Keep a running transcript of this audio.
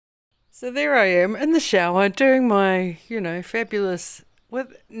So there I am in the shower doing my, fabulous,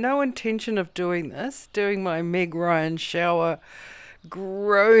 with no intention of doing this, doing my Meg Ryan shower,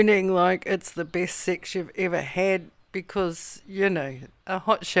 groaning like it's the best sex you've ever had because, a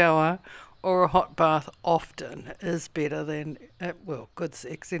hot shower or a hot bath often is better than, well, good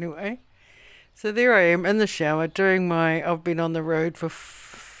sex anyway. So there I am in the shower doing I've been on the road for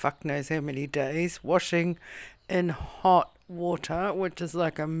fuck knows how many days, washing in hot water, which is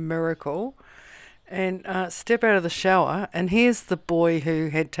like a miracle. And step out of the shower, and here's the boy who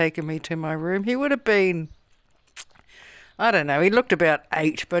had taken me to my room. He would have been, I don't know, he looked about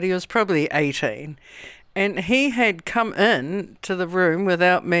 8, but he was probably 18. And he had come in to the room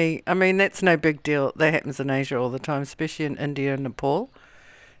without me. I mean, that's no big deal. That happens in Asia all the time, especially in India and Nepal.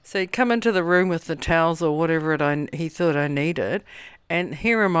 So he'd come into the room with the towels or whatever he thought I needed. And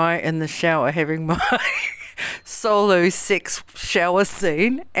here am I in the shower having my solo sex shower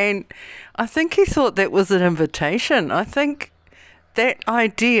scene. And I think he thought that was an invitation. I think that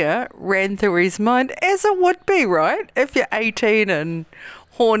idea ran through his mind, as it would be, right? If you're 18 and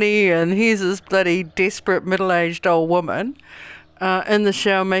horny and here's this bloody desperate middle-aged old woman in the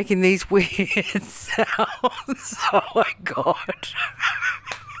shower making these weird sounds. Oh my God.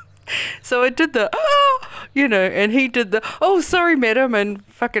 So I did the, and he did the, oh, sorry, madam, and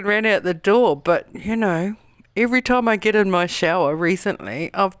fucking ran out the door. But, every time I get in my shower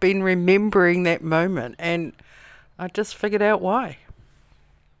recently, I've been remembering that moment and I just figured out why.